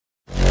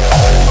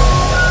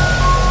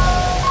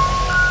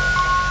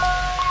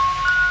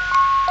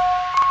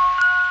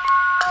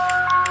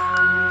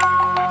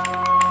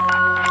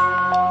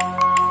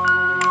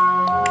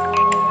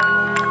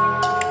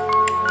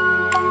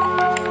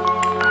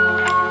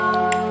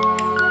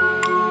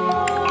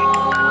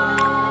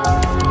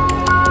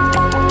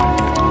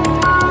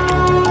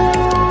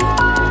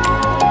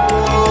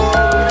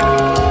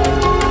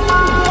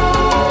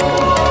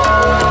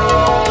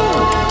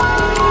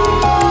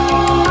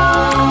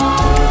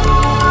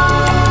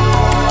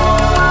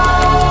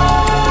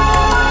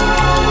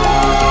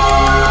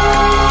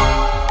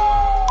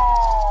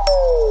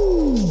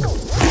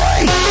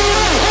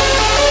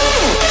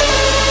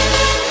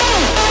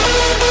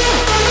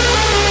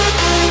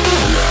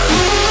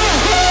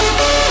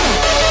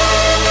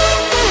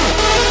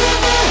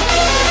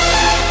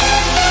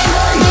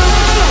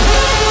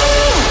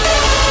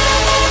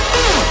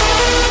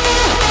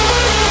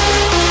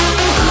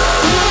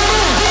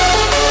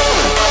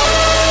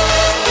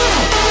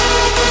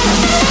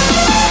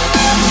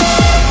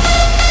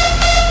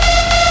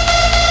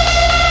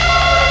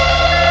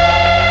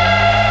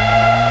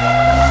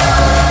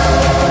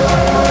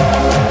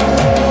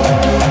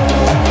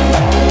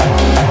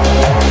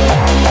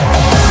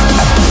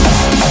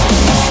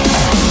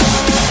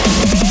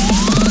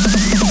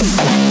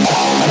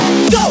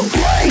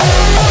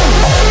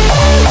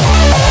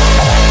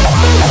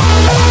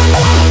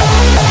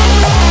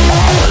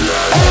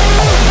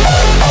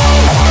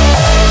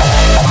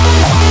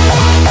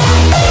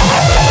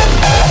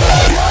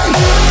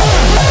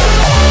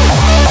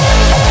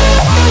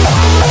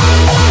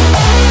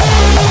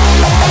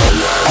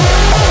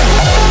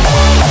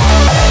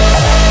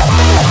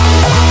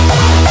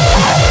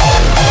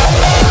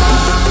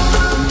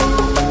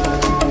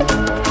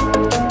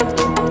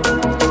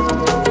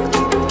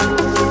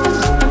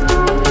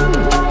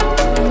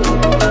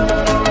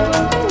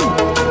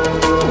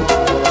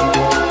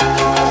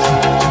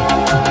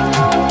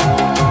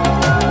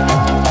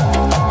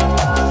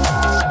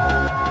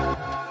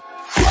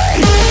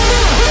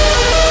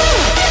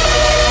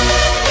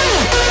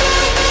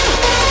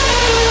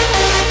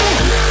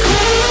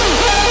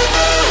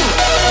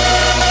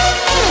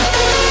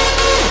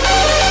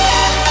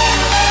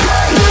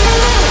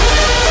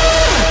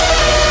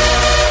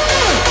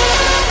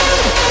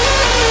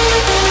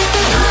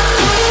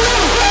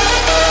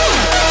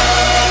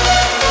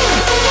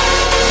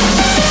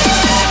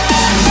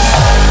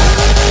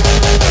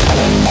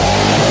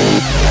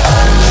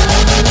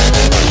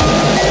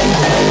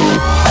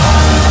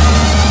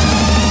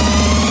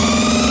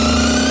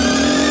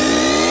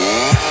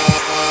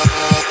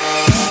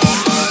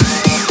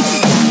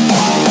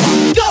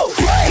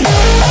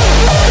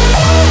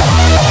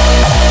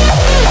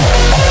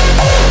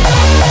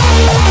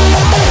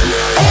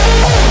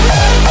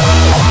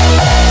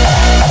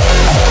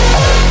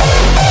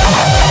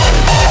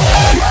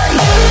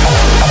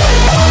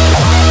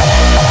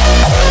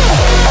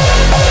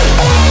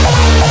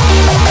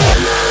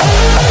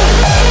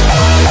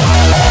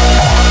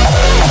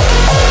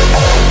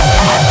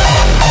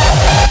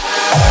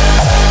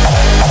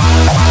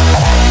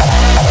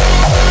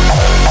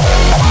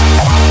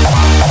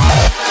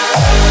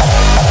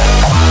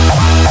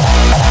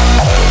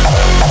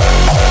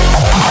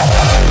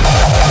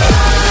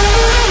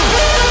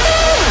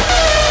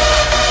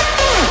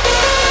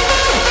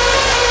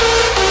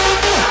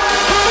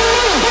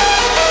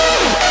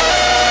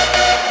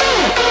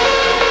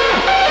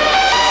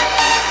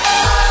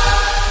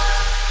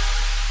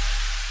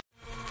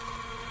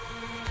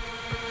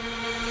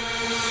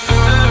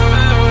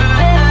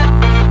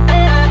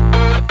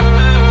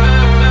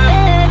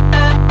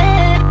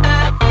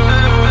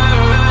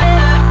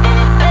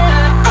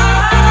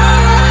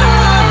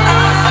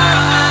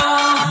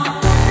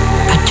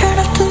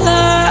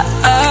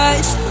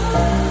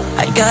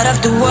got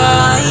off the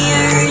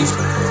wires.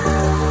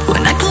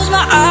 When I close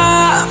my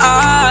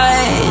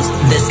eyes,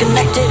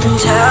 disconnected and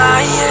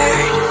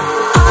tired.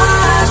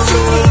 I see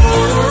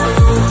you.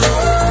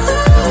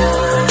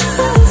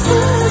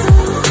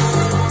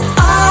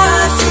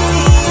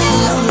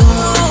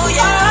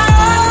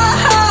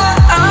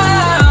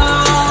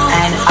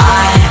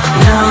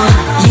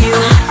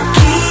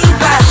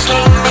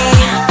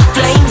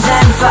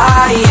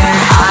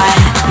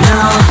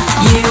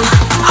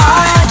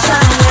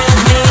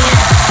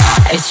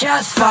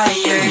 Just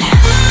fired.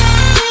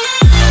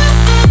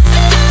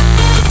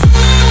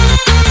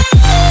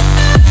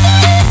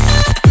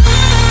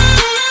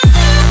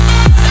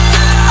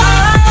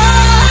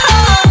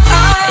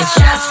 It's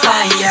just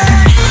fire.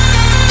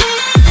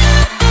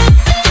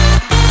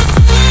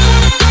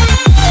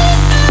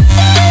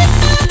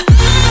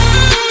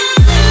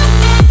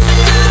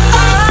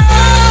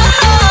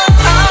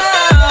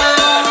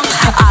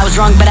 I was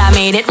wrong, but I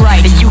made it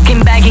right. You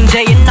came begging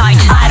day and night.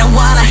 I don't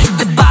wanna hit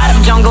the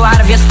bottom, don't go out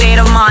of your state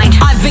of mind.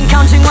 I've been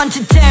counting 1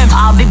 to 10.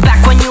 I'll be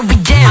back when you be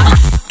dim.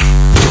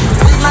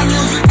 With my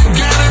music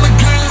again and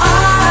again.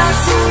 I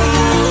see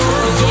you.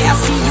 Yeah, I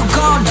see you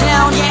go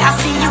down. Yeah, I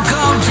see you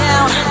go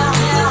down.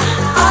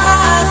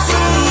 I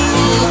see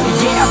you.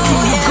 Yeah, I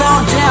see you go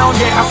down.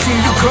 Yeah, I see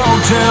you go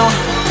down.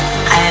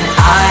 And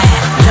I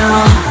know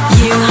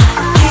you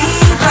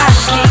keep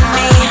asking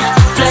me.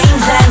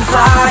 Flames and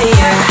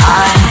fire.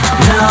 I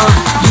know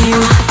you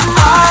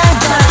are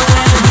done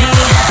with me.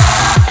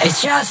 It's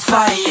just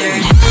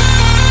fired.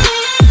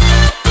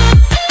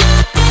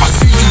 I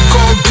see you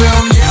go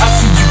down, yeah, I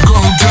see you go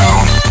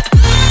down.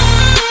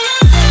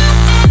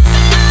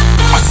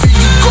 I see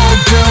you go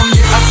down,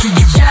 yeah, I see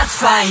you. Just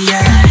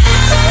fired.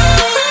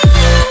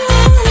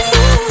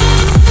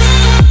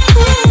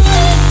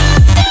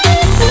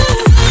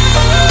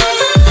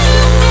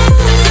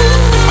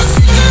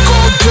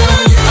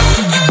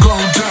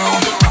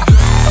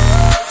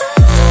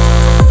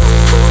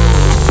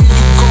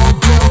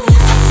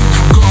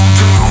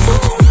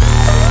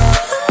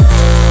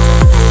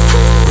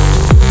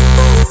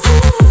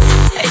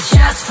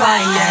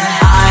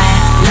 I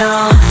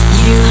know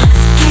you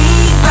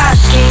keep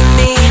asking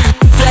me.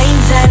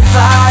 Flames and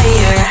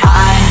fire.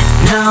 I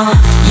know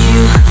you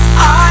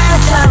are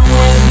done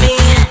with me.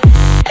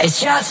 It's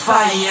just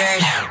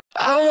fired. I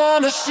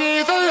wanna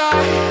see the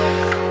light.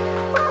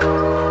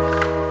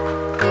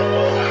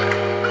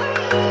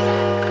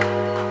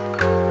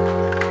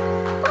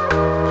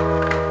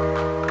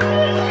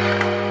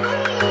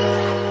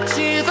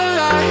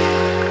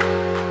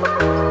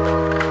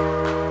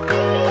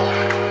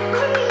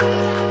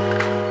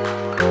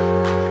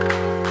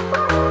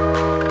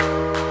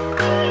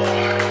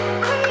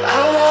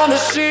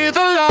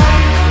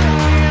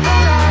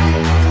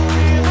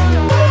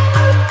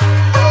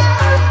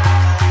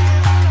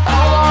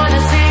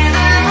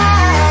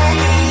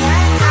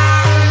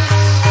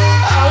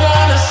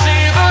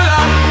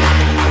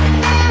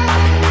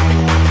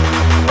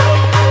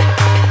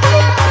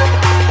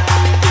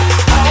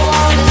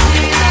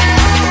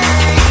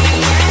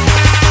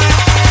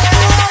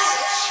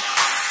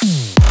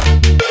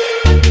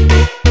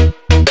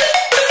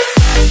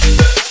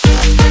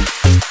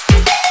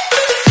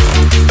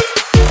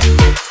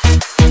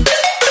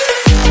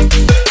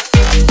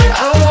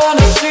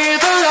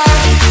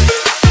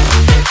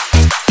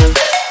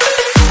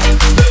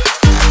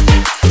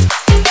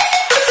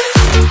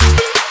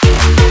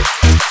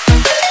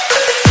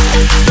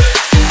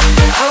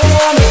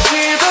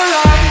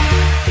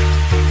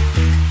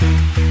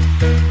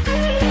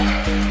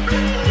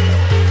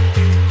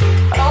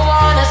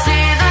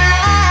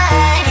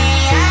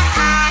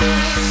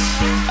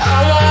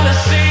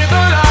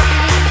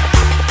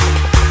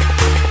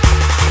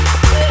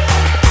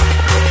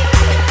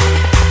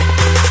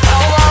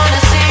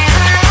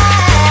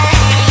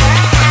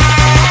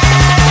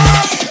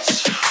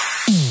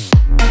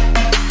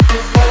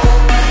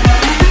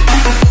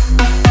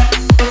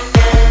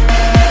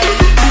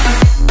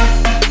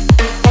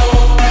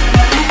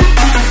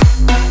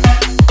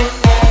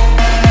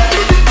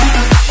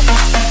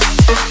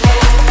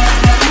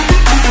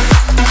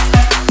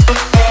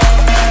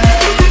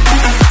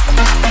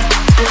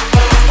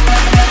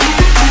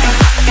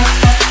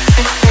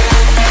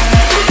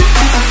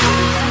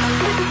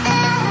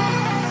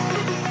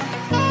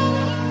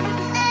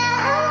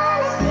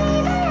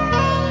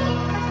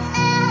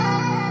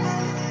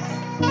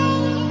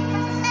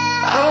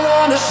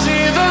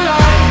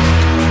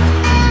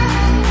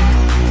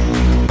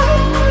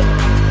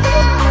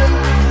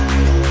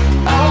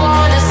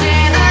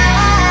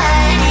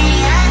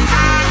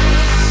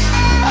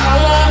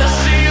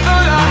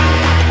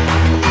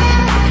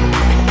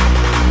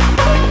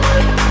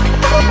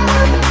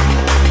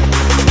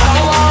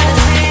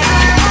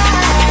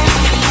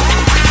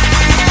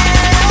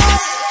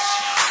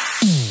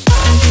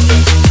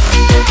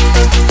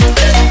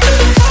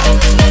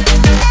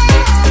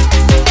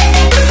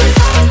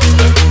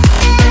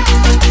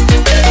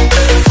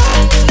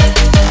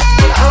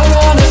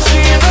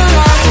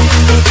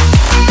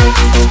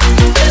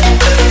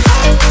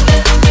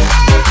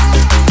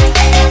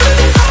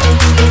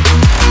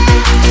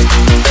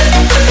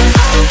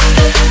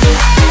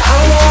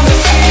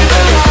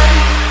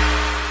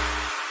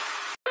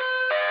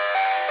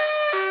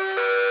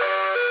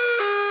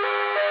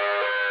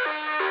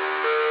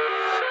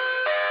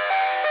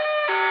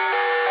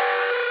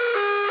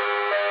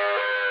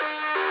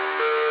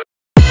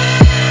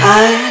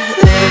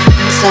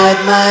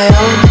 inside my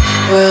own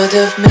world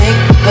of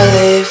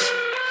make-believe.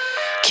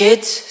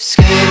 Kids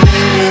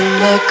screaming in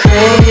their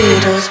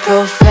cradles,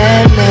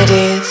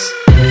 profanities.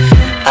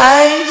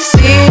 I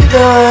see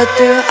the world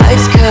through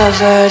eyes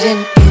covered in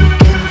ink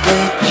and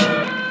bleach.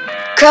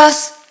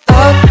 Cross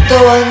out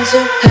the ones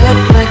who heard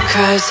my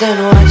cries and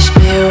watched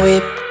me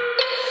weep.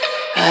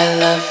 I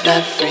love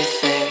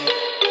everything.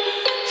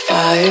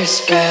 Fire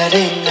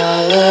spreading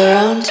all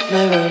around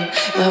my room.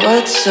 My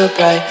world's so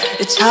bright,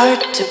 it's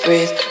hard to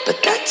breathe,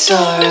 but that's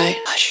alright.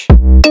 Hush.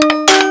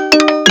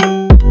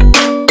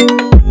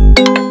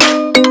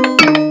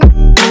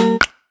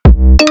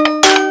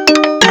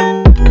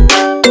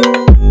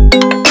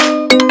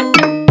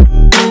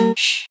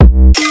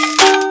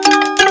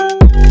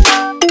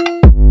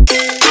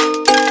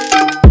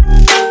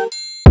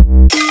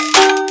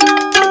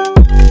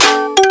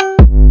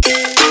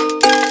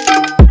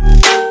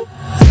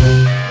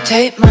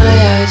 Tape my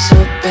eyes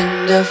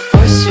open to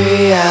force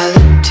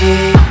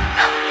reality.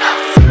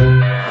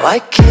 Why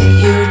can't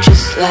you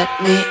just let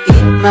me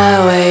eat my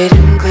weight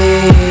in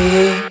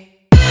glee?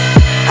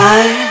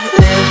 I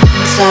live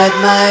inside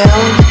my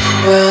own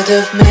world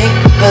of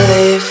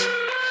make-believe.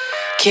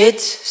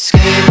 Kids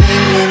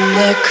screaming in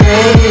their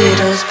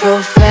cradles,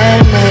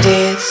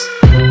 profanities.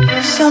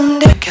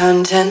 Someday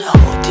content,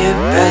 hold your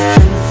breath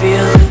and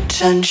feel the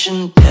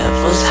tension.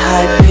 Devils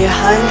hide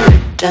behind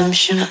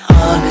redemption.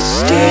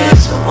 Honesty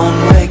is a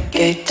one-way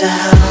gate to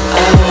hell.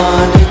 I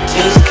wanna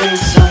taste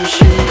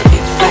consumption,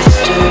 breathe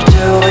faster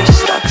to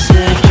waste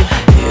oxygen.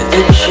 Hear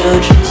the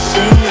children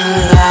sing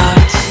aloud.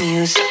 It's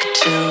music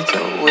till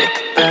the wick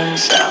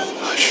burns out.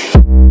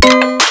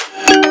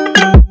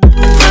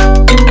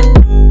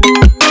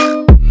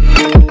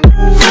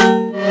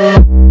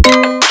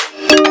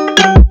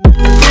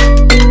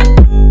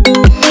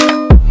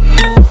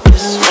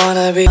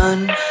 Be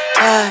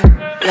untied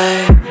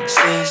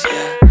laces,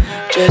 yeah.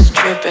 Just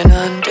tripping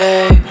on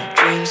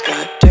daydreams.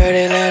 Got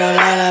dirty little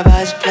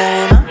lullabies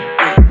playing on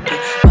repeat.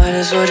 Might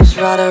as well just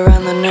ride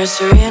around the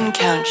nursery and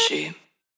count sheep.